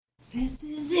This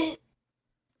is it.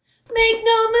 Make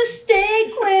no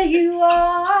mistake where you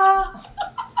are.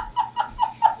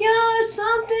 You're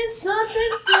something,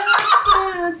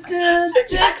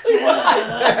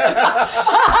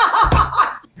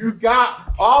 You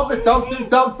got all the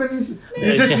somethings.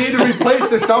 You just need to replace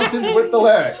the somethings with the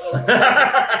lyrics.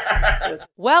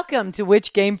 Welcome to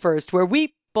Which Game First, where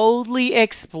we boldly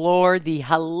explore the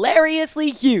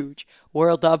hilariously huge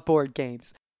world of board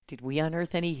games. Did we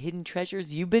unearth any hidden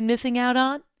treasures you've been missing out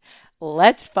on?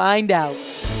 Let's find out.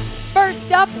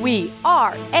 First up, we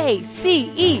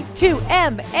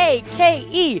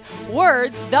RACE2MAKE,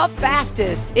 words the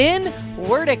fastest in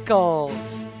Wordical.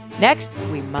 Next,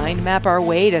 we mind map our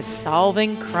way to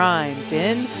solving crimes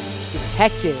in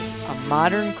Detective, a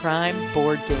modern crime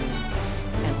board game.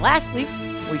 And lastly,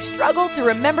 we struggle to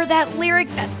remember that lyric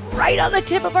that's right on the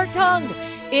tip of our tongue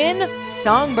in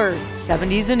Songburst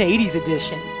 70s and 80s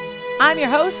edition. I'm your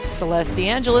host, Celeste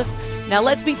DeAngelis. Now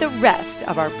let's meet the rest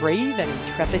of our brave and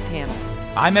intrepid panel.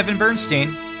 I'm Evan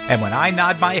Bernstein, and when I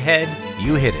nod my head,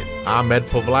 you hit it. I'm Ed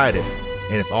Povlidis,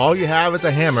 and if all you have is a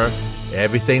hammer,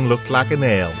 everything looks like a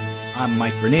nail. I'm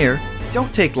Mike Grenier.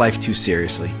 Don't take life too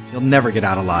seriously. You'll never get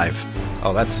out alive.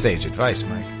 Oh, that's sage advice,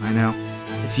 Mike. I know.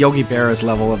 It's Yogi Berra's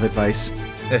level of advice.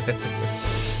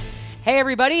 Hey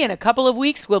everybody, in a couple of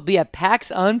weeks we'll be at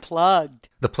PAX Unplugged.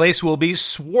 The place will be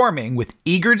swarming with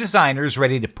eager designers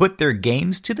ready to put their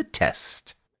games to the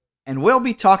test. And we'll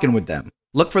be talking with them.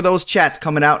 Look for those chats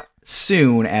coming out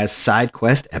soon as side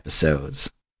quest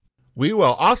episodes. We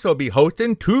will also be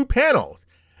hosting 2 panels.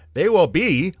 They will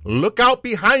be Look Out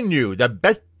Behind You, the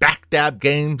best backstab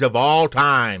games of all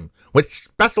time, with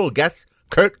special guest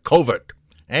Kurt Covert,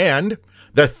 and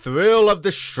The Thrill of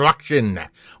Destruction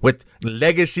with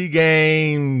Legacy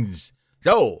Games.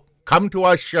 So, come to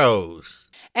our shows.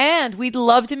 And we'd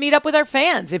love to meet up with our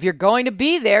fans. If you're going to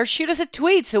be there, shoot us a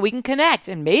tweet so we can connect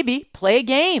and maybe play a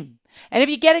game. And if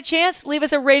you get a chance, leave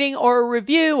us a rating or a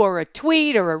review or a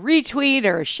tweet or a retweet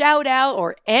or a shout out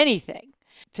or anything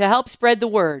to help spread the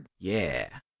word. Yeah.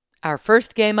 Our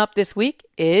first game up this week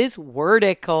is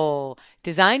Wordical,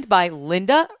 designed by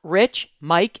Linda, Rich,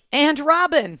 Mike, and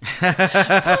Robin.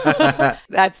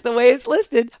 That's the way it's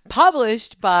listed.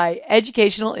 Published by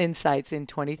Educational Insights in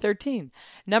 2013.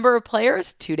 Number of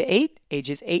players, 2 to 8,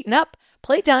 ages 8 and up.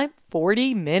 Playtime,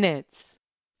 40 minutes.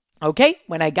 Okay,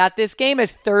 when I got this game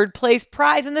as third place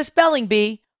prize in the spelling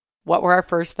bee, what were our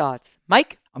first thoughts?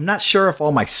 Mike? I'm not sure if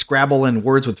all my Scrabble and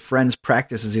Words with Friends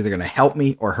practice is either going to help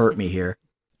me or hurt me here.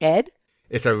 Ed?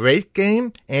 It's a race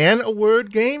game and a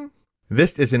word game.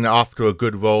 This isn't off to a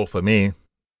good roll for me.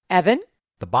 Evan?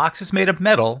 The box is made of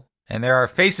metal, and there are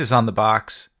faces on the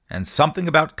box, and something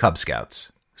about Cub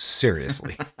Scouts.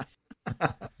 Seriously.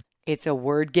 It's a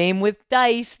word game with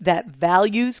dice that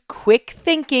values quick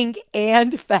thinking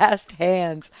and fast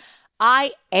hands.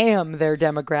 I am their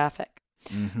demographic.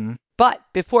 Mm-hmm. But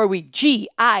before we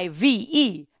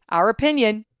GIVE our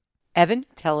opinion, Evan,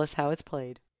 tell us how it's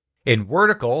played. In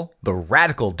Wordical, the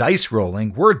radical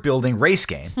dice-rolling, word-building race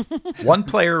game, one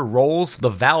player rolls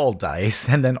the vowel dice,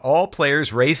 and then all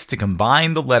players race to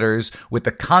combine the letters with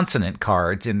the consonant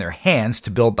cards in their hands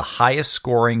to build the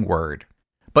highest-scoring word.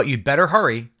 But you'd better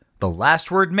hurry. The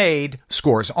last word made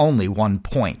scores only 1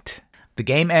 point. The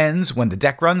game ends when the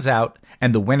deck runs out,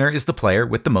 and the winner is the player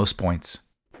with the most points.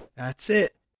 That's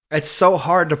it. It's so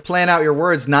hard to plan out your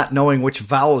words not knowing which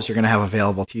vowels you're going to have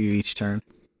available to you each turn.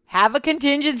 Have a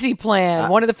contingency plan.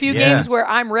 One of the few games where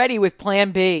I'm ready with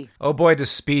plan B. Oh boy, does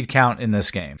speed count in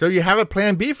this game. So you have a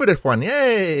plan B for this one.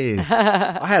 Yay!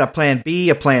 I had a plan B,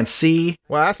 a plan C.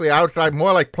 Well, actually, I was like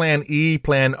more like plan E,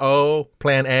 plan O,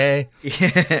 plan A.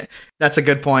 Yeah, that's a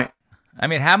good point. I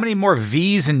mean, how many more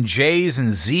V's and J's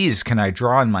and Z's can I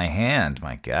draw in my hand?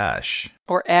 My gosh.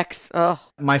 Or X. Ugh.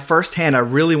 My first hand, I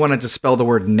really wanted to spell the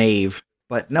word knave,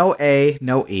 but no A,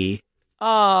 no E.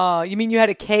 Oh, you mean you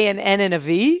had a K, an N, and a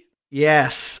V?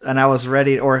 Yes, and I was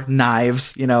ready, or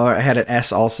knives, I had an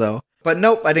S also. But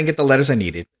nope, I didn't get the letters I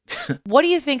needed. What do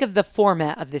you think of the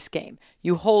format of this game?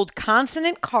 You hold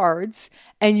consonant cards,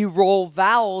 and you roll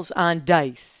vowels on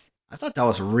dice. I thought that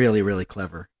was really, really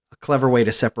clever. A clever way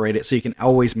to separate it so you can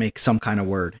always make some kind of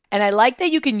word. And I like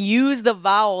that you can use the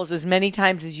vowels as many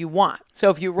times as you want. So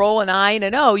if you roll an I and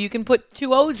an O, you can put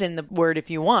 2 O's in the word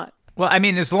if you want. Well, I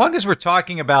mean, as long as we're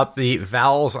talking about the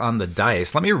vowels on the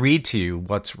dice, let me read to you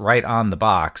what's right on the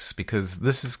box, because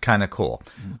this is kind of cool.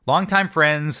 Longtime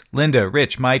friends Linda,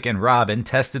 Rich, Mike, and Robin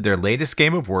tested their latest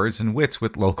game of words and wits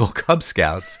with local Cub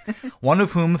Scouts, one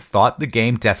of whom thought the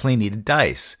game definitely needed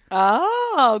dice.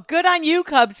 Oh, good on you,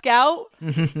 Cub Scout.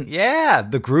 Yeah,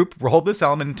 the group rolled this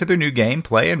element into their new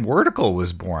gameplay, and Wordical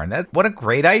was born. What a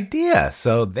great idea.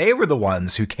 So they were the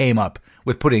ones who came up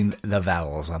with putting the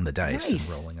vowels on the dice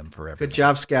Nice. and rolling them for everyone. Good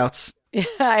job, Scouts.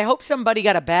 I hope somebody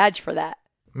got a badge for that.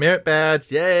 Merit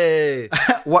badge, yay!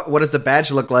 What does the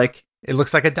badge look like? It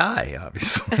looks like a die,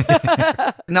 obviously.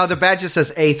 No, the badge just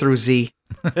says A through Z.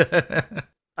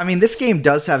 I mean, this game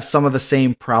does have some of the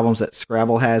same problems that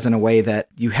Scrabble has in a way that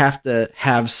you have to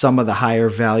have some of the higher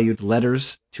valued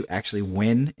letters to actually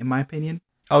win, in my opinion.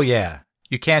 Oh, yeah.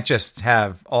 You can't just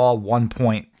have all 1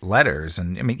 point letters.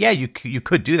 And I mean, yeah, you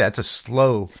could do that. It's a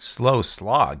slow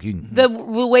slog. The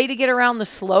way to get around the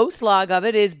slow slog of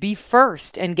it is be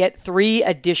first and get 3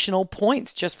 additional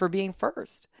points just for being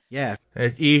first. Yeah.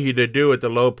 It's easy to do with the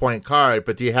low point card,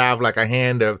 but you have like a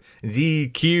hand of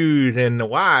Z, Q's, and the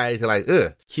Y's. You're like,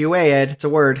 ugh. QA, Ed. It's a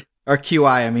word. Or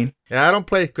QI, I mean. Yeah, I don't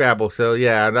play Scrabble, so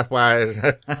yeah, that's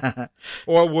why.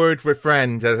 Or Words with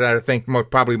Friends, as I think most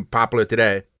probably popular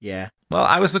today. Yeah. Well,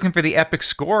 I was looking for the epic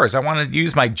scores. I wanted to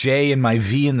use my J and my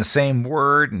V in the same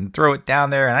word and throw it down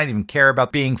there, and I didn't even care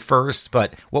about being first.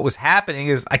 But what was happening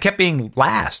is I kept being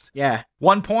last. Yeah.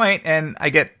 1 point, and I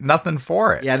get nothing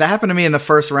for it. Yeah, that happened to me in the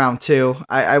first round, too.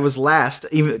 I was last,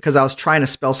 even because I was trying to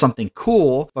spell something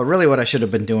cool, but really what I should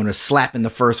have been doing was slapping the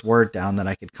first word down that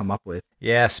I could come up with.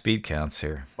 Yeah, speed counts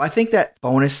here. I think that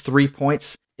bonus 3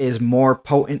 points is more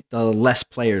potent the less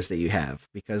players that you have,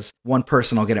 because one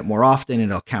person will get it more often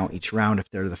and it'll count each round if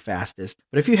they're the fastest.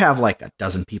 But if you have like a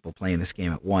dozen people playing this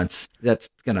game at once, that's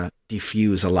going to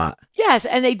diffuse a lot. Yes,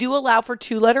 and they do allow for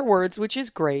 2-letter words, which is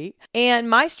great. And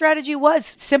my strategy was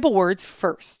simple words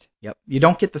first. Yep. You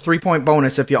don't get the 3-point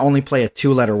bonus if you only play a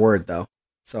 2-letter word, though.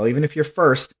 So even if you're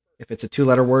first, if it's a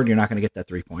 2-letter word, you're not going to get that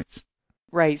 3 points.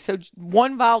 Right, so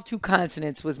 1 vowel, 2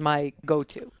 consonants was my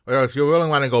go-to. Or if you really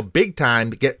want to go big time,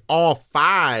 to get all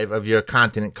 5 of your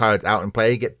continent cards out and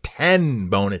play, you get 10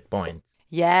 bonus points.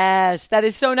 Yes, that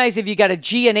is so nice if you got a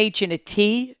G, an H, and a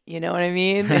T. You know what I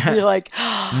mean? You're like,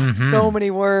 so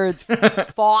many words.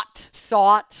 Fought,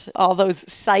 sought, all those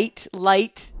sight,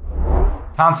 light.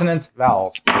 Consonants,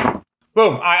 vowels.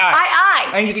 Boom, I.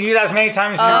 I. And you can do that as many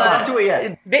times as you want. Don't do it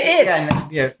yet. Bit.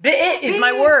 Yeah. Bit is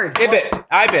my word. Ibit,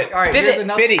 I-bit. All right, Bit here's it.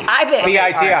 another. Bitty, I bit.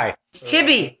 B-I-T-I.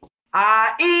 Tibby.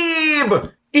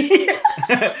 Aib.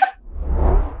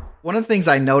 One of the things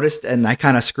I noticed, and I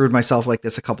kind of screwed myself like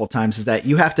this a couple times, is that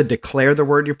you have to declare the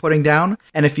word you're putting down.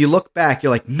 And if you look back, you're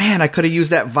like, man, I could have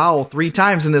used that vowel 3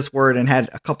 times in this word and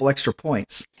had a couple extra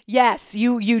points. Yes,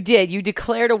 you did. You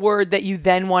declared a word that you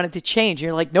then wanted to change.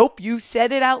 You're like, nope, you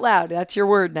said it out loud. That's your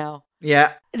word now.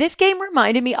 Yeah. This game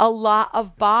reminded me a lot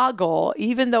of Boggle,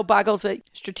 even though Boggle's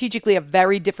strategically a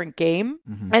very different game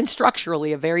and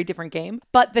structurally a very different game.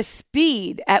 But the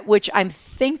speed at which I'm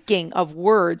thinking of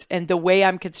words and the way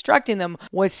I'm constructing them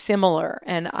was similar.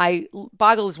 And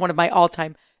Boggle is one of my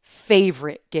all-time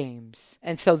favorite games.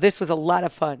 And so this was a lot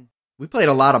of fun. We played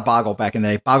a lot of Boggle back in the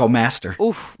day. Boggle Master.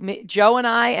 Oof, Joe and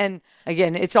I, and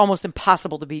again, it's almost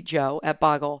impossible to beat Joe at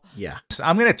Boggle. Yeah. So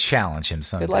I'm going to challenge him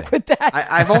someday. Good luck with that.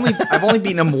 I've only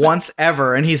beaten him once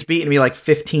ever, and he's beaten me like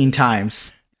 15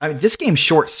 times. I mean, this game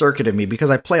short-circuited me because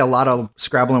I play a lot of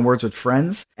Scrabble and Words with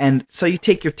friends, and so you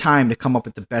take your time to come up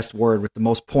with the best word with the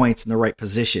most points in the right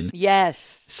position.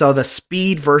 Yes. So the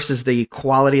speed versus the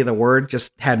quality of the word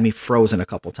just had me frozen a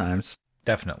couple times.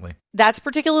 Definitely. That's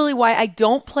particularly why I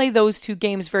don't play those 2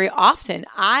 games very often.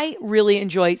 I really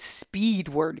enjoy speed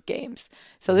word games.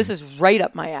 So this is right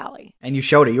up my alley. And you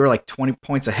showed it. You were like 20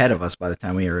 points ahead of us by the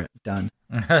time we were done.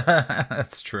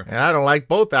 That's true. And I don't like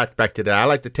both aspects of that. I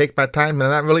like to take my time and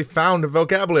not really found a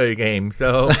vocabulary game.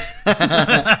 So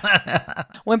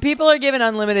When people are given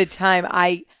unlimited time,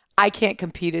 I can't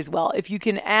compete as well. If you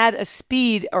can add a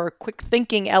speed or a quick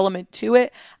thinking element to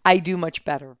it, I do much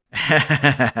better.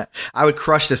 I would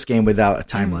crush this game without a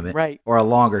time limit. right. Or a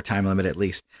longer time limit at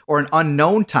least. Or an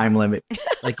unknown time limit.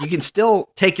 Like you can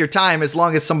still take your time as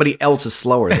long as somebody else is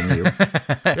slower than you.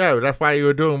 yeah, that's why you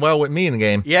were doing well with me in the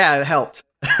game. Yeah, it helped.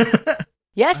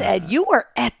 Yes, Ed, you were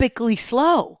epically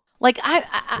slow. Like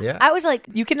I was like,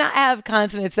 you cannot have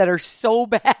consonants that are so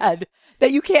bad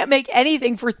that you can't make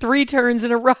anything for 3 turns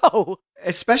in a row.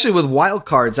 Especially with wild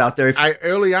cards out there. I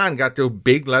early on got those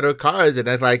big letter cards, and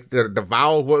it's like the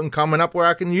vowel wasn't coming up where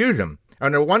I can use them.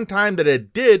 And the one time that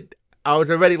it did, I was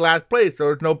already last place, so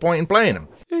there's no point in playing them.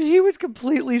 He was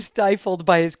completely stifled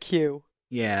by his cue.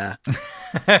 Yeah.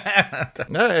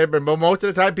 No, but most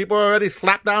of the time, people already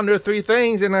slap down their 3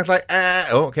 things, and it's like,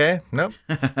 okay, nope.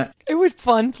 It was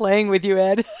fun playing with you,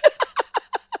 Ed.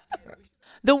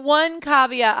 The one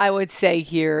caveat I would say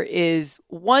here is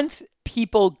once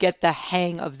people get the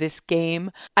hang of this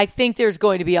game, I think there's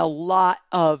going to be a lot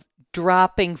of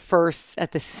dropping firsts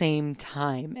at the same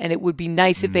time. And it would be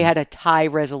nice if they had a tie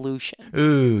resolution.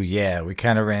 Ooh, yeah, we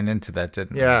kind of ran into that,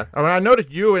 didn't we? Yeah, I mean, I noticed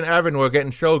you and Evan were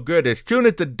getting so good. As soon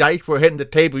as the dice were hitting the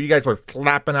table, you guys were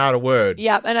slapping out a word.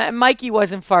 Yeah, and Mikey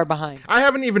wasn't far behind. I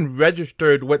haven't even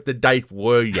registered what the dice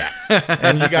were yet.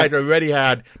 And you guys already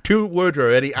had 2 words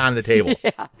already on the table.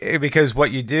 Because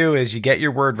what you do is you get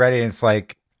your word ready, and it's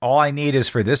like, all I need is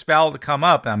for this vowel to come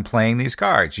up. I'm playing these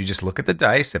cards. You just look at the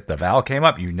dice. If the vowel came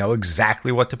up, you know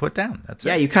exactly what to put down. That's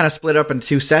Yeah, it. you kind of split up into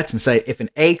 2 sets and say, if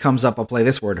an A comes up, I'll play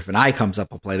this word. If an I comes up,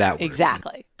 I'll play that word.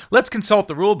 Exactly. Let's consult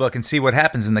the rule book and see what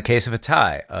happens in the case of a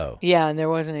tie. Oh. Yeah, and there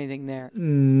wasn't anything there.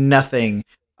 Nothing.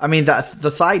 I mean,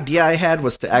 the idea I had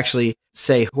was to actually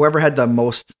say whoever had the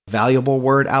most valuable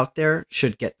word out there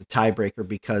should get the tiebreaker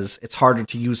because it's harder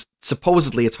to use.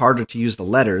 Supposedly, it's harder to use the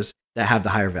letters that have the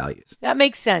higher values. That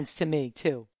makes sense to me,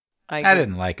 too. I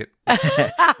didn't like it.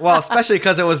 Well, especially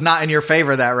because it was not in your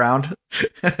favor that round.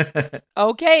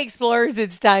 Okay, explorers,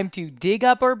 it's time to dig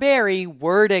up or bury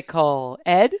Wordical.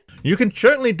 Ed? You can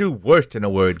certainly do worse in a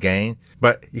word game,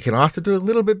 but you can also do a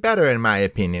little bit better, in my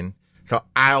opinion. So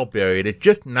I'll bury it. It's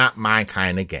just not my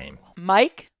kind of game.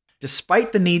 Mike?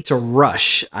 Despite the need to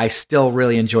rush, I still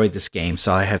really enjoyed this game,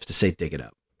 so I have to say dig it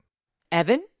up.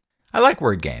 Evan? I like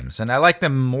word games, and I like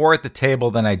them more at the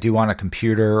table than I do on a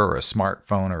computer or a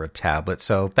smartphone or a tablet,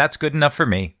 so that's good enough for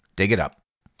me. Dig it up.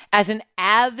 As an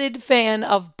avid fan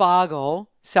of Boggle,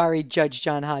 sorry, Judge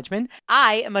John Hodgman,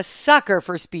 I am a sucker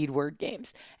for speed word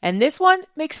games, and this one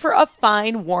makes for a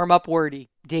fine warm-up wordy.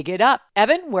 Dig it up.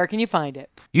 Evan, where can you find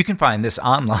it? You can find this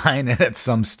online and at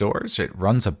some stores. It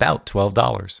runs about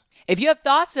 $12. If you have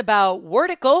thoughts about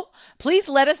Wordical, please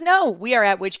let us know. We are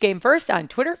at Which Game First on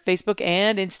Twitter, Facebook,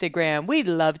 and Instagram. We'd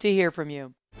love to hear from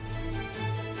you.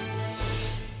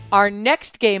 Our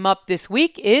next game up this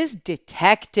week is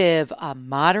Detective, a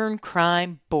modern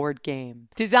crime board game.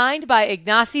 Designed by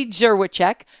Ignacy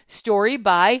Jerwicek, story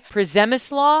by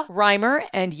Przemysław Reimer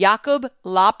and Jakub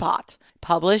Lapot.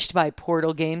 Published by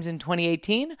Portal Games in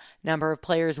 2018. Number of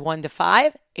players 1 to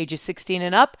 5, ages 16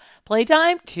 and up.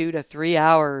 Playtime 2 to 3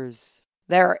 hours.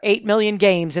 There are 8 million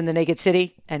games in the Naked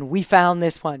City, and we found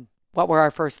this one. What were our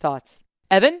first thoughts?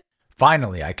 Evan?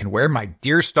 Finally, I can wear my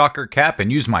deerstalker cap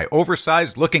and use my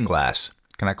oversized looking glass.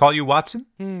 Can I call you Watson?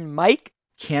 Mike?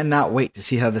 Cannot wait to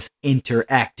see how this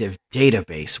interactive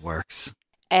database works.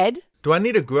 Ed? Do I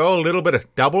need to grow a little bit of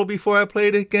stubble before I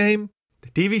play this game? The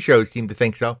TV shows seem to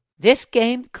think so. This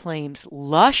game claims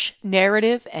lush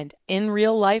narrative and in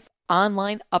real life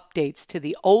online updates to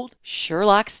the old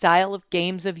Sherlock style of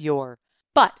games of yore.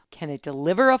 But can it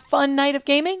deliver a fun night of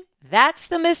gaming? That's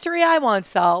the mystery I want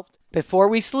solved. Before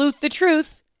we sleuth the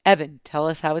truth, Evan, tell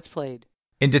us how it's played.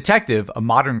 In Detective, a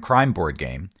modern crime board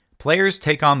game, players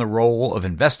take on the role of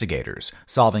investigators,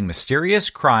 solving mysterious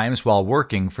crimes while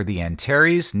working for the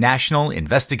Antares National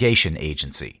Investigation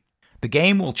Agency. The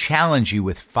game will challenge you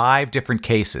with 5 different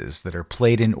cases that are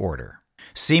played in order.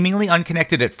 Seemingly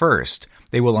unconnected at first,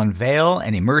 they will unveil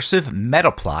an immersive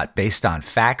metaplot based on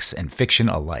facts and fiction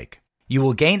alike. You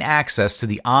will gain access to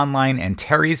the online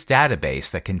Antares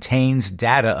database that contains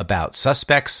data about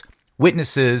suspects,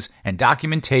 witnesses, and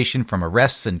documentation from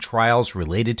arrests and trials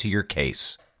related to your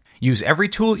case. Use every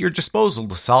tool at your disposal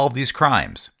to solve these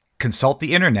crimes. Consult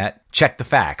the internet, check the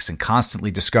facts, and constantly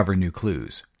discover new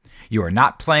clues. You are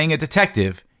not playing a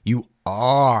detective, you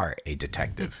are a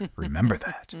detective. Remember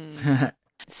that.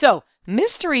 So,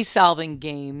 mystery-solving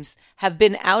games have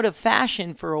been out of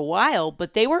fashion for a while,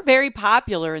 but they were very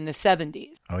popular in the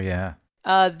 70s. Oh, yeah.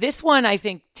 This one, I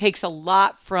think, takes a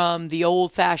lot from the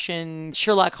old-fashioned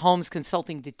Sherlock Holmes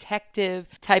consulting detective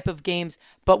type of games,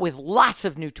 but with lots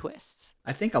of new twists.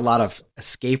 I think a lot of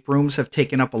escape rooms have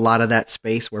taken up a lot of that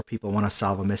space where people want to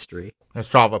solve a mystery.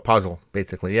 Solve a puzzle,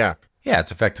 basically, yeah. Yeah,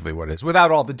 it's effectively what it is, without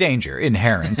all the danger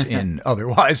inherent in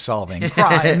otherwise solving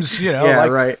crimes,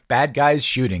 right. Bad guys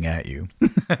shooting at you.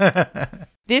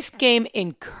 This game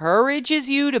encourages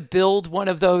you to build one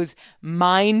of those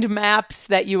mind maps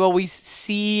that you always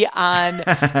see on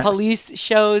police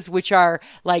shows, which are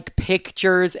like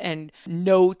pictures and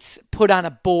notes put on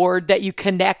a board that you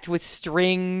connect with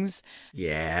strings.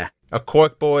 Yeah. a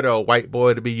corkboard or a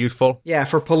whiteboard to be useful. Yeah,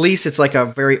 for police, it's like a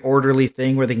very orderly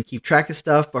thing where they can keep track of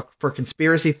stuff. But for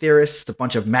conspiracy theorists, it's a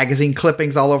bunch of magazine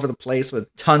clippings all over the place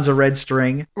with tons of red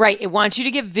string. Right. It wants you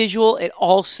to get visual. It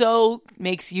also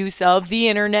makes use of the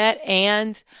internet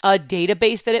and a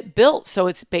database that it built. So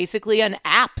it's basically an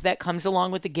app that comes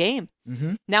along with the game.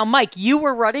 Mm-hmm. Now, Mike, you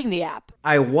were running the app.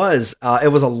 I was.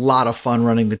 It was a lot of fun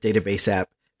running the database app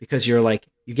because you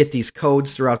get these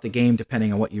codes throughout the game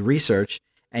depending on what you research,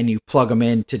 and you plug them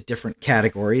into different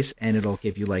categories, and it'll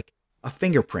give you like a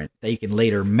fingerprint that you can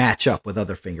later match up with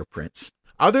other fingerprints.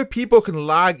 Other people can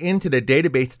log into the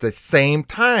database at the same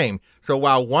time. So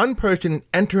while one person is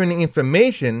entering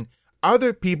information,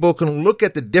 other people can look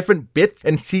at the different bits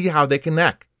and see how they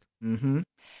connect. Mm-hmm.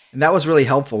 And that was really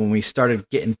helpful when we started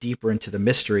getting deeper into the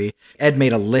mystery. Ed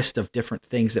made a list of different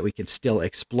things that we could still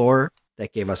explore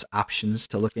that gave us options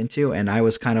to look into. And I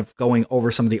was kind of going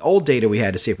over some of the old data we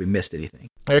had to see if we missed anything.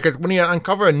 Because when you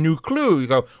uncover a new clue, you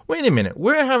go, wait a minute,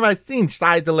 where have I seen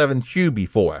size 11 shoe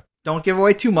before? Don't give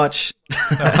away too much.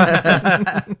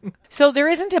 So there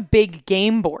isn't a big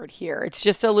game board here. It's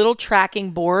just a little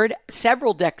tracking board,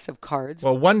 several decks of cards.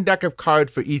 Well, one deck of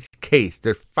cards for each case.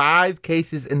 There's 5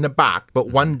 cases in the box, but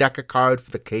one deck of cards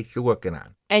for the case you're working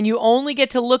on. And you only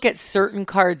get to look at certain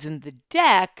cards in the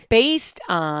deck based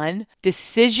on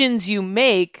decisions you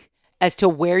make as to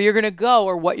where you're going to go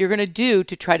or what you're going to do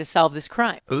to try to solve this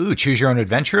crime. Ooh, choose your own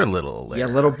adventure a little later.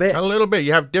 Yeah, a little bit. A little bit.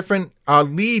 You have different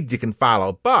leads you can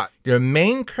follow, but your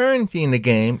main currency in the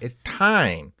game is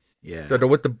time. Yeah. So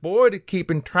what the board is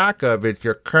keeping track of is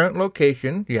your current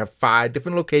location. You have 5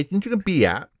 different locations you can be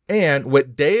at, and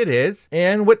what day it is,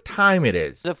 and what time it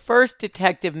is. The first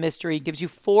detective mystery gives you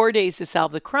 4 days to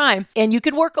solve the crime, and you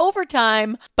could work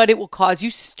overtime, but it will cause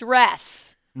you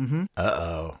stress. Mm-hmm.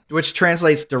 Uh-oh. Which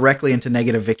translates directly into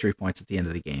negative victory points at the end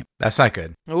of the game. That's not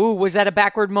good. Ooh, was that a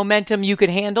backward momentum you could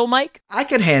handle, Mike? I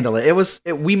could handle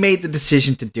it. We made the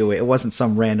decision to do it. It wasn't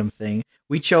some random thing.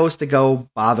 We chose to go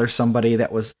bother somebody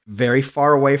that was very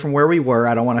far away from where we were.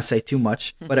 I don't want to say too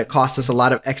much, but it cost us a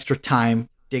lot of extra time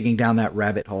digging down that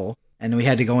rabbit hole. And we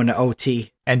had to go into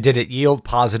OT. And did it yield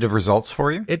positive results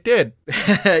for you? It did.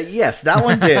 Yes, that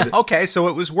one did. Okay, so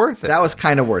it was worth it. That was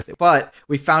kind of worth it. But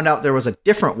we found out there was a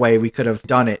different way we could have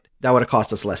done it that would have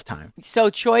cost us less time.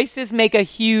 So choices make a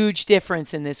huge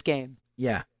difference in this game.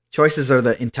 Yeah. Choices are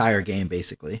the entire game,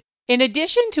 basically. In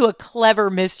addition to a clever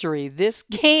mystery, this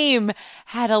game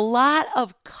had a lot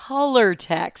of color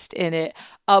text in it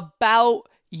about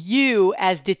you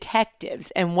as detectives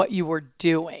and what you were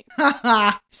doing.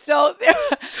 So,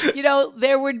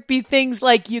 there would be things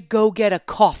like you go get a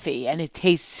coffee and it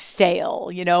tastes stale,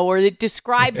 or it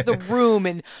describes the room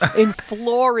in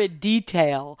florid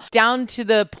detail, down to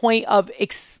the point of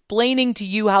explaining to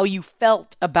you how you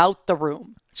felt about the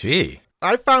room. Gee.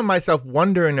 I found myself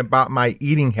wondering about my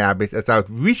eating habits as I was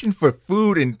reaching for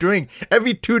food and drink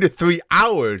every 2 to 3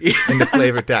 hours in the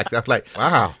flavor text. I was like,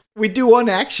 wow. We do one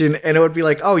action and it would be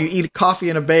like, oh, you eat coffee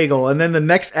and a bagel. And then the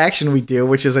next action we do,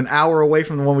 which is an hour away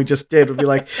from the one we just did, would be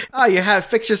like, oh,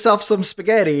 fix yourself some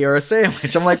spaghetti or a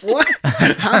sandwich. I'm like, what?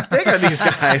 How big are these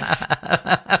guys?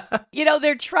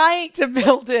 They're trying to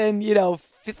build in,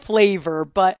 flavor,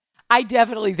 but I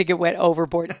definitely think it went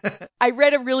overboard. I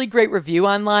read a really great review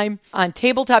online on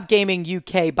Tabletop Gaming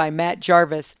UK by Matt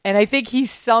Jarvis, and I think he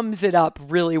sums it up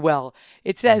really well.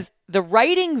 It says, the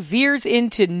writing veers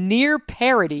into near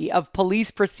parody of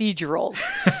police procedurals.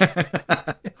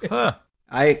 Huh.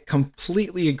 I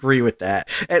completely agree with that.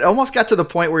 It almost got to the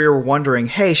point where you're wondering,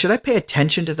 hey, should I pay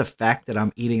attention to the fact that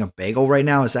I'm eating a bagel right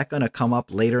now? Is that going to come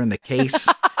up later in the case?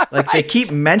 Like, they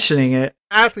keep mentioning it.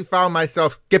 I actually found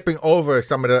myself skipping over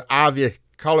some of the obvious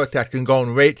color text and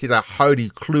going right to the hardy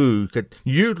clue, because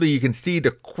usually you can see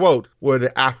the quote where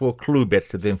the actual clue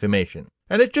bits of the information.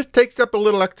 And it just takes up a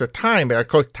little extra time, but of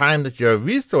course time that's your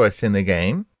resource in the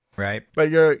game. Right. But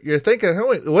you're thinking,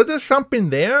 oh, was there something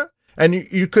there? And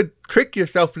you could trick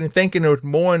yourself into thinking it was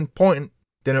more important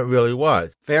than it really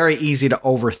was. Very easy to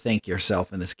overthink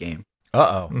yourself in this game.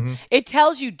 Uh-oh. Mm-hmm. It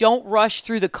tells you don't rush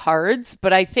through the cards,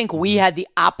 but I think we had the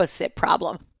opposite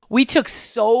problem. We took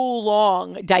so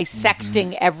long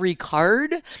dissecting every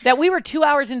card that we were 2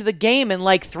 hours into the game and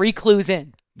like 3 clues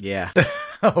in. Yeah.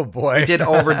 Oh, boy. We did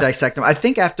over dissect them. I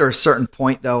think after a certain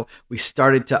point, though, we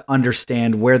started to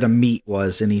understand where the meat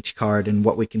was in each card and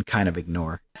what we can kind of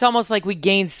ignore. It's almost like we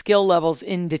gained skill levels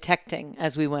in detecting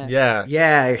as we went. Yeah.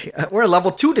 Yeah, we're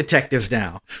level 2 detectives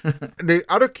now. The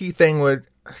other key thing was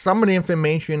some of the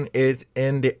information is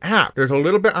in the app. There's a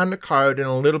little bit on the card and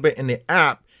a little bit in the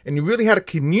app, and you really had to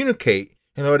communicate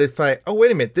in order to say, oh,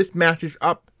 wait a minute, this matches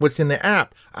up what's in the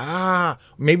app.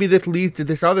 Maybe this leads to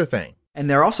this other thing. And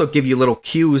they also give you little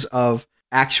cues of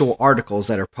actual articles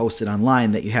that are posted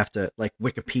online that you have to, like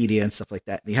Wikipedia and stuff like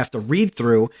that. You have to read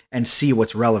through and see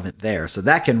what's relevant there. So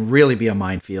that can really be a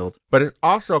minefield. But it's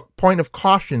also a point of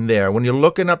caution there. When you're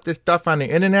looking up this stuff on the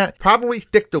internet, probably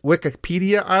stick to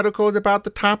Wikipedia articles about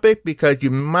the topic because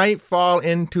you might fall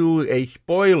into a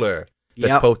spoiler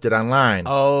that's posted online.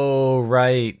 Oh,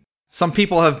 right. Some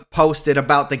people have posted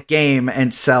about the game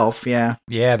itself, yeah.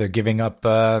 Yeah, they're giving up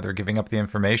the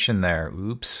information there.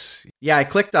 Oops. Yeah, I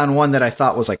clicked on one that I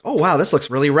thought was like, oh wow, this looks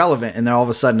really relevant. And then all of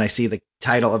a sudden I see the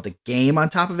title of the game on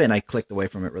top of it and I clicked away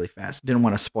from it really fast. Didn't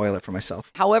want to spoil it for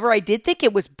myself. However, I did think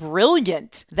it was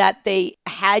brilliant that they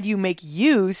had you make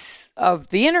use of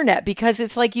the internet because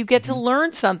it's like you get to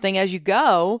learn something as you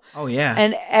go. Oh, yeah.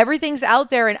 And everything's out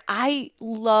there. And I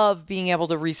love being able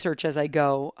to research as I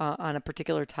go on a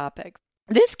particular topic.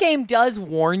 This game does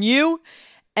warn you.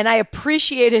 And I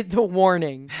appreciated the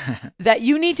warning that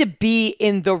you need to be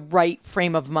in the right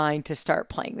frame of mind to start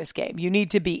playing this game. You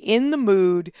need to be in the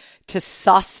mood to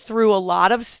suss through a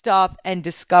lot of stuff and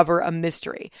discover a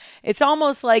mystery. It's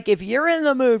almost like if you're in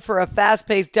the mood for a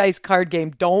fast-paced dice card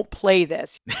game, don't play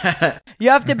this. You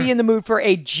have to be in the mood for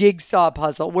a jigsaw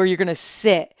puzzle where you're going to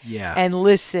sit and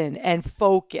listen and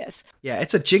focus. Yeah,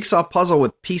 it's a jigsaw puzzle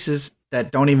with pieces that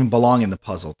don't even belong in the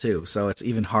puzzle, too. So it's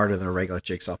even harder than a regular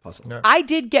jigsaw puzzle. Yeah. I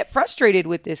did get frustrated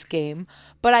with this game,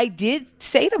 but I did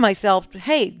say to myself,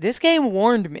 hey, this game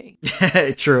warned me.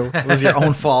 True. It was your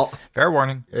own fault. Fair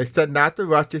warning. It said not to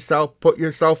rush yourself. Put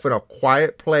yourself in a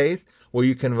quiet place where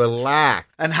you can relax.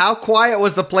 And how quiet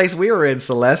was the place we were in,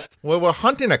 Celeste? Well, we're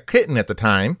hunting a kitten at the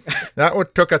time.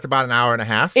 That took us about an hour and a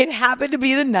half. It happened to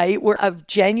be the night where a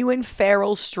genuine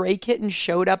feral stray kitten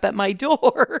showed up at my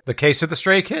door. The case of the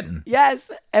stray kitten. Yes,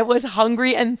 it was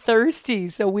hungry and thirsty,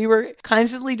 so we were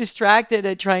constantly distracted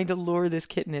at trying to lure this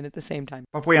kitten in at the same time.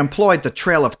 But we employed the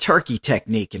trail of turkey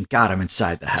technique and got him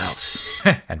inside the house.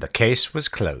 And the case was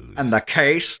closed. And the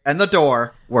case and the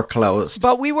door were closed.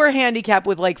 But we were handicapped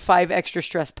with like 5 extra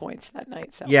stress points that night.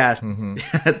 So. Yeah,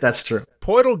 that's true.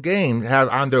 Portal Games has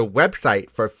on their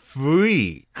website for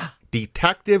free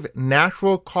Detective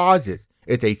Natural Causes.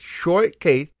 It's a short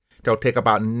case that'll take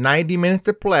about 90 minutes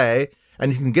to play,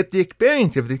 and you can get the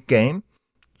experience of this game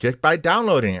just by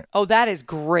downloading it. Oh, that is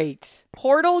great.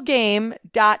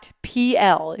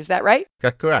 Portalgame.pl, is that right?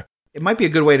 That's correct. It might be a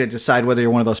good way to decide whether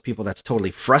you're one of those people that's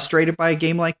totally frustrated by a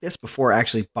game like this before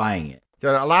actually buying it.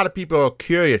 So a lot of people are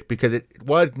curious because it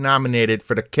was nominated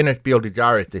for the Kinderspiel des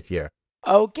Jahres this year.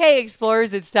 Okay,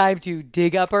 explorers, it's time to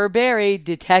dig up or bury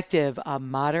Detective, a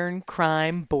modern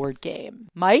crime board game.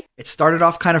 Mike? It started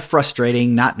off kind of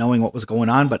frustrating, not knowing what was going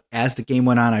on, but as the game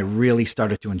went on, I really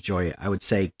started to enjoy it. I would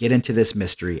say get into this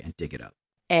mystery and dig it up.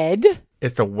 Ed?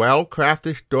 It's a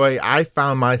well-crafted story. I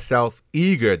found myself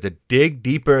eager to dig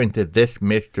deeper into this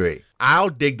mystery. I'll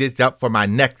dig this up for my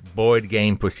next board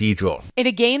game procedural. In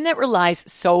a game that relies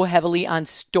so heavily on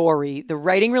story, the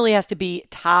writing really has to be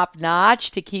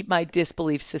top-notch to keep my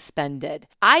disbelief suspended.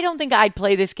 I don't think I'd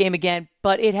play this game again,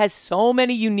 but it has so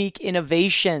many unique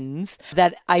innovations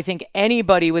that I think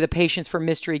anybody with a patience for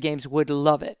mystery games would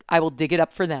love it. I will dig it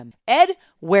up for them. Ed,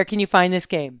 where can you find this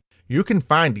game? You can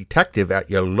find Detective at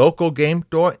your local game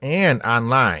store and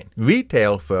online.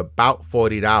 Retail for about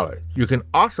 $40. You can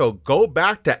also go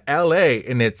back to LA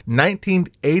in its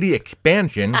 1980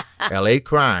 expansion, LA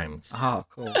Crimes. Oh,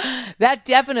 cool. That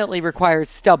definitely requires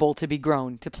stubble to be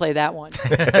grown to play that one.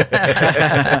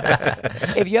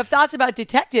 If you have thoughts about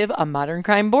Detective, a modern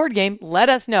crime board game, let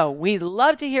us know. We'd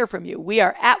love to hear from you. We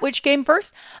are at Which Game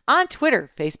First on Twitter,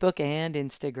 Facebook, and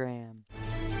Instagram.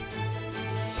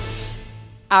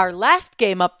 Our last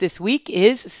game up this week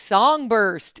is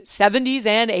Songburst, 70s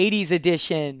and 80s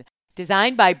edition.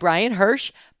 Designed by Brian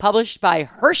Hirsch, published by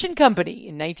Hirsch & Company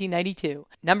in 1992.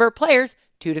 Number of players,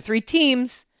 2 to 3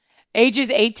 teams. Ages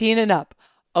 18 and up.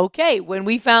 Okay, when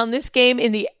we found this game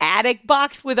in the attic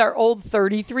box with our old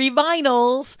 33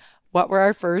 vinyls, what were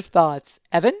our first thoughts?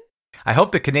 Evan? I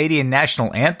hope the Canadian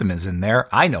national anthem is in there.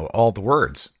 I know all the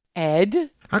words.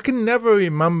 Ed? I can never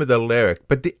remember the lyric,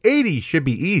 but the 80s should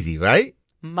be easy, right?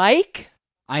 Mike?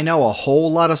 I know a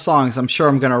whole lot of songs. I'm sure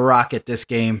I'm going to rock at this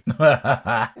game.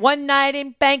 One night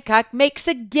in Bangkok makes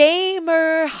a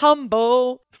gamer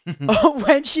humble.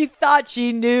 When she thought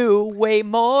she knew way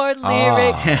more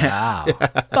lyrics. Oh, wow.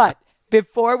 But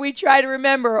before we try to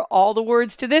remember all the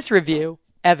words to this review,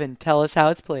 Evan, tell us how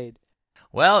it's played.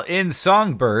 Well, in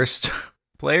Songburst,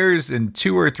 players in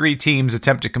 2 or 3 teams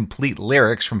attempt to complete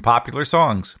lyrics from popular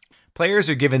songs. Players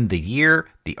are given the year,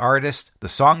 the artist, the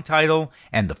song title,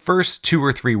 and the first 2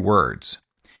 or 3 words.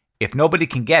 If nobody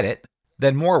can get it,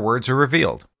 then more words are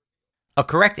revealed. A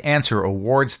correct answer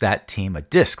awards that team a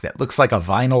disc that looks like a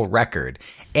vinyl record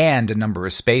and a number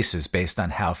of spaces based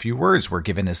on how few words were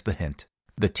given as the hint.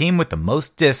 The team with the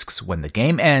most discs when the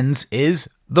game ends is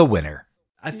the winner.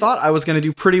 I thought I was going to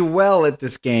do pretty well at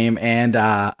this game, and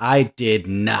I did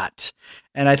not.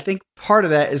 And I think part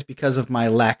of that is because of my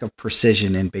lack of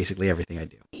precision in basically everything I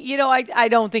do. You know, I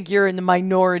don't think you're in the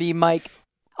minority, Mike.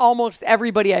 Almost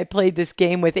everybody I played this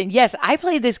game with, and yes, I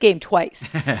played this game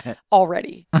twice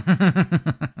already.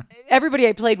 Everybody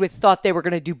I played with thought they were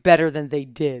going to do better than they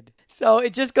did. So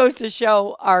it just goes to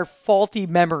show our faulty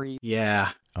memory. Yeah.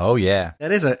 Oh, yeah.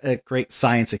 That is a great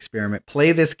science experiment.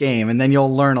 Play this game, and then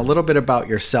you'll learn a little bit about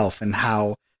yourself and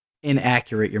how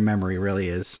inaccurate your memory really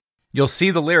is. You'll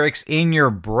see the lyrics in your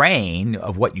brain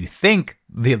of what you think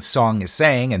the song is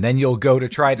saying, and then you'll go to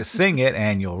try to sing it,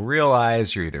 and you'll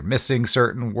realize you're either missing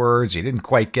certain words, you didn't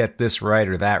quite get this right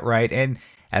or that right, and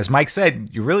as Mike said,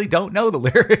 you really don't know the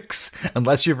lyrics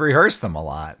unless you've rehearsed them a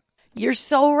lot. You're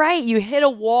so right. You hit a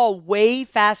wall way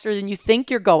faster than you think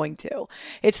you're going to.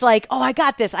 It's like, oh, I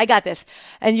got this.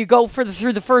 And you go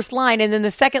through the first line, and then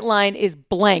the second line is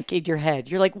blank in your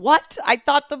head. You're like, what? I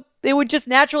thought it would just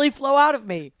naturally flow out of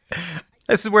me.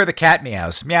 This is where the cat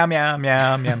meows. Meow, meow,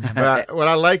 meow, meow. What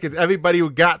I like is everybody who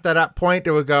got to that point,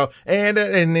 they would go, and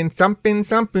then something,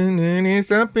 and then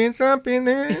something.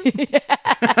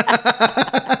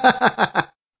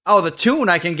 Oh, the tune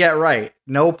I can get right.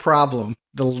 No problem.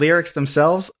 The lyrics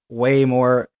themselves, way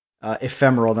more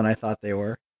ephemeral than I thought they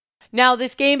were. Now,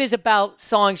 this game is about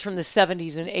songs from the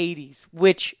 70s and 80s,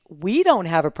 which we don't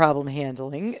have a problem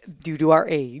handling due to our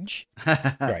age.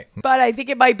 Right. But I think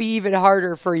it might be even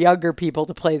harder for younger people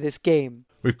to play this game.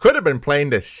 We could have been playing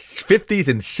the 50s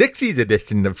and 60s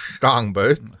edition of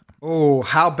Songbird. Oh,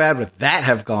 how bad would that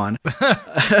have gone?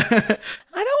 I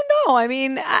don't know. I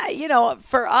mean,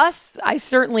 for us, I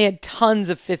certainly had tons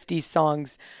of 50s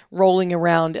songs rolling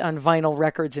around on vinyl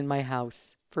records in my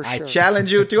house. For sure. I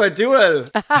challenge you to a duel.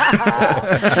 Yeah,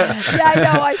 I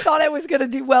know. I thought I was going to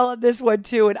do well on this one,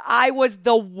 too. And I was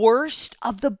the worst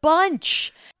of the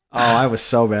bunch. Oh, I was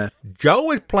so bad. Joe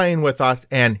was playing with us,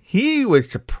 and he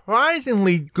was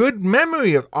surprisingly good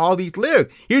memory of all these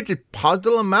lyrics. He would just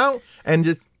puzzle them out and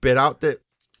just spit out the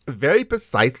very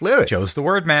precise lyrics. Joe's the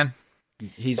word man.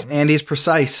 He's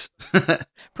precise.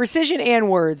 Precision and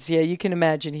words. Yeah, you can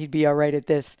imagine he'd be all right at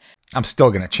this. I'm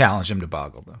still going to challenge him to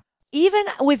Boggle, though. Even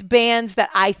with bands that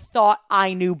I thought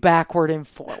I knew backward and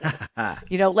forward.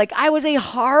 Like I was a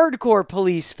hardcore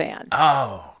Police fan.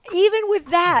 Oh. Even with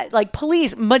that, like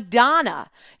Police, Madonna,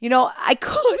 I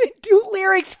couldn't do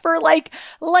lyrics for like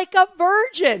a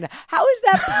virgin. How is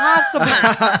that possible?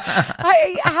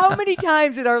 How many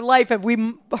times in our life have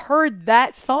we heard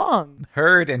that song?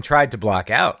 Heard and tried to block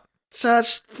out.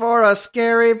 Touched for a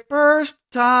scary burst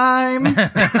time.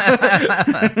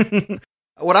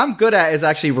 What I'm good at is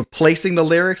actually replacing the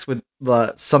lyrics with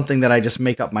something that I just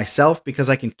make up myself because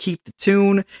I can keep the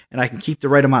tune and I can keep the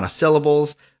right amount of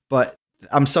syllables. But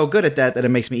I'm so good at that it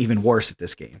makes me even worse at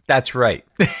this game. That's right.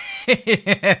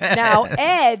 Now,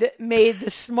 Ed made the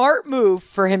smart move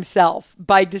for himself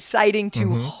by deciding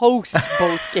to host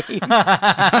both games.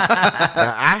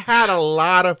 I had a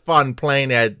lot of fun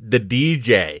playing as the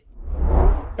DJ.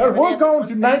 And we're going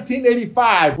to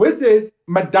 1985 with this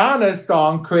Madonna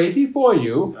song, Crazy For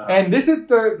You. And this is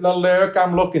the lyric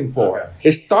I'm looking for. Okay.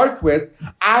 It starts with,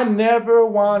 I never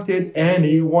wanted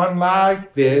anyone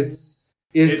like this.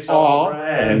 It's all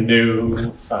brand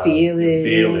new. Feel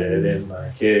it in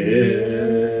my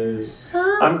kiss.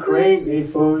 I'm crazy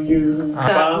for you.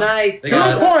 Nice. 2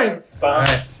 points.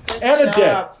 Bye. And a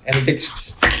dip. And a dip.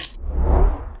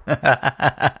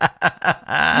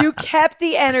 You kept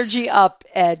the energy up,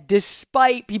 Ed,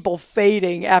 despite people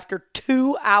fading after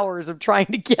 2 hours of trying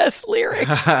to guess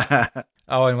lyrics.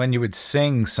 Oh, and when you would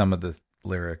sing some of the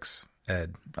lyrics,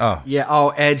 Ed. Oh.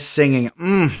 Yeah, Ed singing.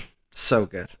 So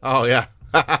good. Oh, yeah.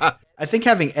 I think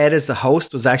having Ed as the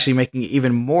host was actually making it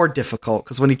even more difficult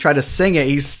because when he tried to sing it,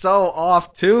 he's so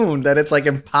off tune that it's like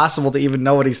impossible to even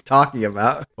know what he's talking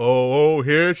about. Oh,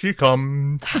 here she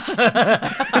comes. Watch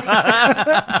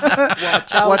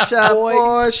out,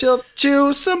 boy, she'll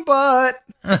chew some butt.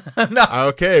 No.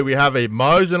 Okay, we have a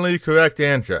marginally correct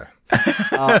answer.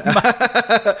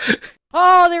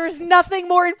 Oh, there is nothing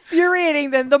more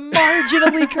infuriating than the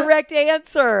marginally correct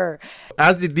answer.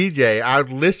 As the DJ, I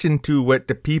would listen to what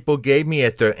the people gave me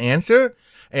as their answer,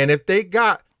 and if they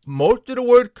got most of the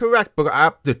words correct, but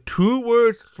up to 2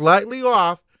 words slightly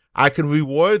off, I could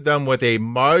reward them with a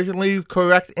marginally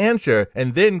correct answer,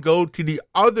 and then go to the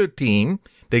other team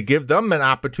to give them an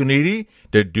opportunity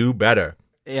to do better.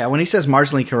 Yeah, when he says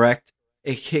marginally correct,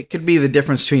 It could be the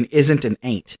difference between isn't and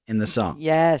ain't in the song.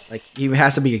 Yes. Like, he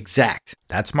has to be exact.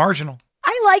 That's marginal.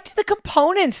 I liked the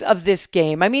components of this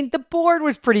game. I mean, the board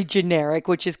was pretty generic,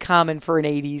 which is common for an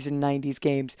 80s and 90s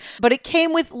games. But it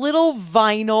came with little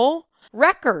vinyl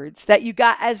records that you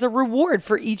got as a reward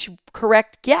for each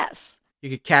correct guess.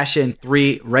 You could cash in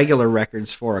 3 regular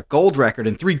records for a gold record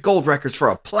and 3 gold records for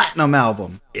a platinum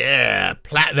album. Yeah,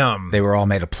 platinum. They were all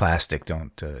made of plastic.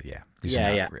 These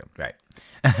are not real. Right.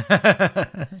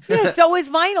 Yeah, so is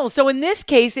vinyl. So in this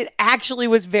case, it actually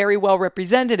was very well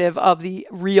representative of the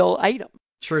real item.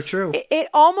 True. It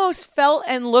almost felt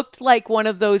and looked like one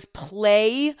of those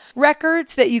play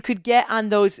records that you could get on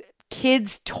those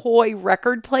kids' toy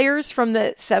record players from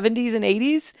the 70s and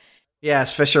 80s. Yeah,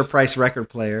 it's Fisher-Price record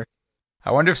player.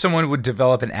 I wonder if someone would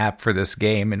develop an app for this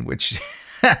game in which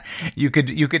you could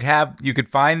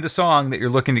find the song that you're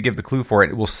looking to give the clue for.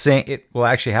 It will sing. It will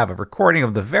actually have a recording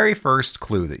of the very first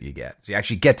clue that you get. So you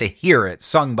actually get to hear it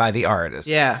sung by the artist.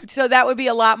 Yeah. So that would be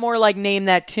a lot more like Name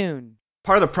That Tune.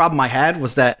 Part of the problem I had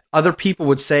was that other people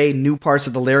would say new parts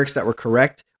of the lyrics that were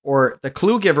correct, or the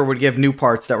clue giver would give new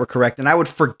parts that were correct, and I would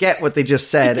forget what they just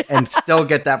said and still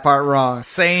get that part wrong.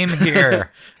 Same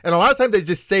here. And a lot of times they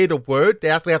just say the word. They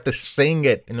actually have to sing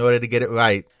it in order to get it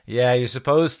right. Yeah, you're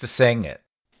supposed to sing it.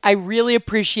 I really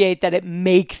appreciate that it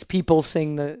makes people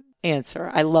sing the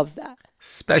answer. I love that.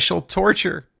 Special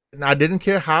torture. And I didn't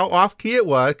care how off-key it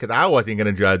was, because I wasn't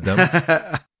going to judge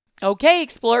them. Okay,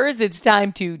 explorers, it's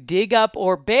time to dig up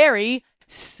or bury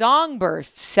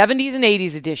Songburst 70s and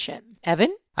 80s edition.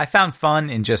 Evan? I found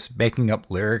fun in just making up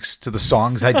lyrics to the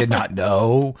songs I did not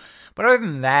know. But other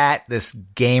than that, this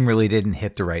game really didn't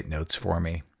hit the right notes for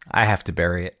me. I have to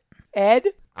bury it. Ed?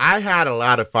 I had a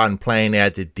lot of fun playing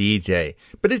as a DJ,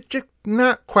 but it's just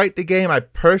not quite the game I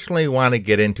personally want to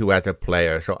get into as a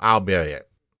player, so I'll bury it.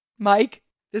 Mike?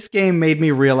 This game made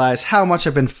me realize how much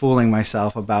I've been fooling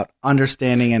myself about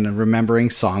understanding and remembering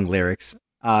song lyrics.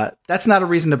 That's not a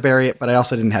reason to bury it, but I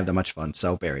also didn't have that much fun,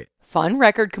 so bury it. Fun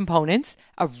record components,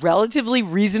 a relatively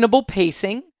reasonable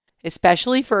pacing,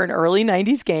 especially for an early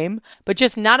 90s game, but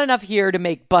just not enough here to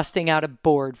make busting out a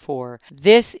board for.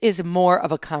 This is more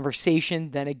of a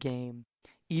conversation than a game.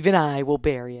 Even I will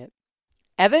bury it.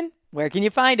 Evan, where can you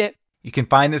find it? You can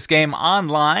find this game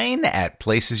online at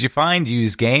places you find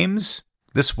used games.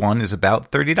 This one is about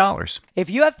 $30. If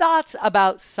you have thoughts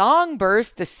about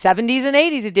Songburst, the 70s and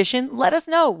 80s edition, let us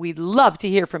know. We'd love to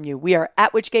hear from you. We are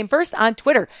at Which Game First on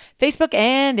Twitter, Facebook,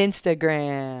 and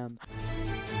Instagram.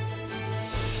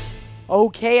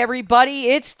 Okay, everybody,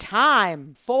 it's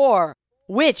time for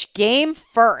Which Game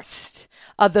First?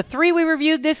 Of the 3 we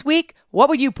reviewed this week, what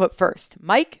would you put first?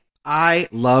 Mike? I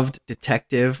loved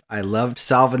Detective. I loved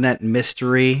solving that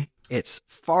mystery. It's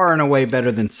far and away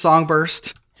better than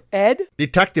Songburst. Ed?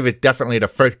 Detective is definitely the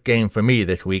first game for me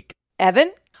this week.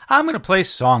 Evan? I'm going to play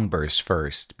Songburst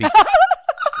first.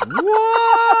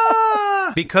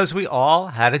 Because we all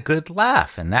had a good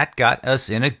laugh, and that got us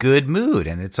in a good mood.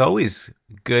 And it's always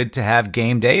good to have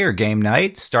game day or game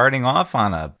night starting off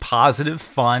on a positive,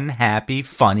 fun, happy,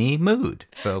 funny mood.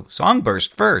 So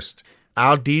Songburst first.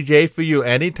 I'll DJ for you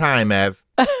anytime, Ev.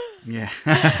 Yeah.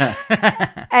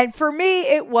 And for me,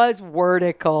 it was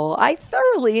Wordical. I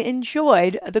thoroughly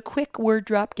enjoyed the quick word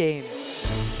drop game.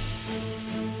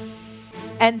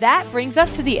 And that brings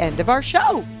us to the end of our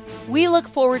show. We look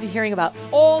forward to hearing about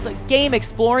all the game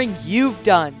exploring you've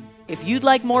done. If you'd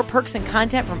like more perks and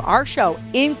content from our show,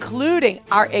 including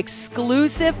our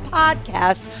exclusive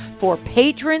podcast for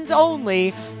patrons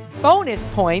only, bonus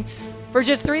points, for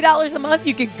just $3 a month,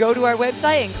 you can go to our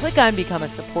website and click on Become a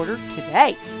Supporter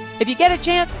today. If you get a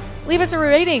chance, leave us a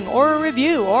rating or a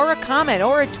review or a comment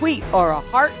or a tweet or a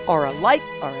heart or a like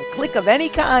or a click of any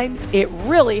kind. It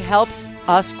really helps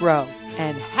us grow.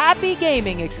 And happy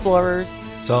gaming, explorers.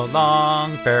 So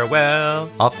long,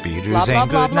 farewell, up Peters Blah, and blah,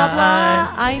 good blah, blah,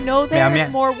 night. blah. I know there's Meow,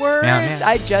 meow. more words. Meow, meow.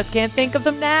 I just can't think of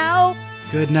them now.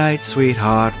 Good night,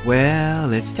 sweetheart.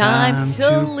 Well, it's Time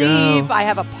to leave. go. I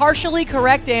have a partially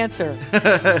correct answer.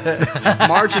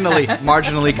 Marginally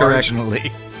correct.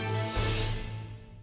 Marginally.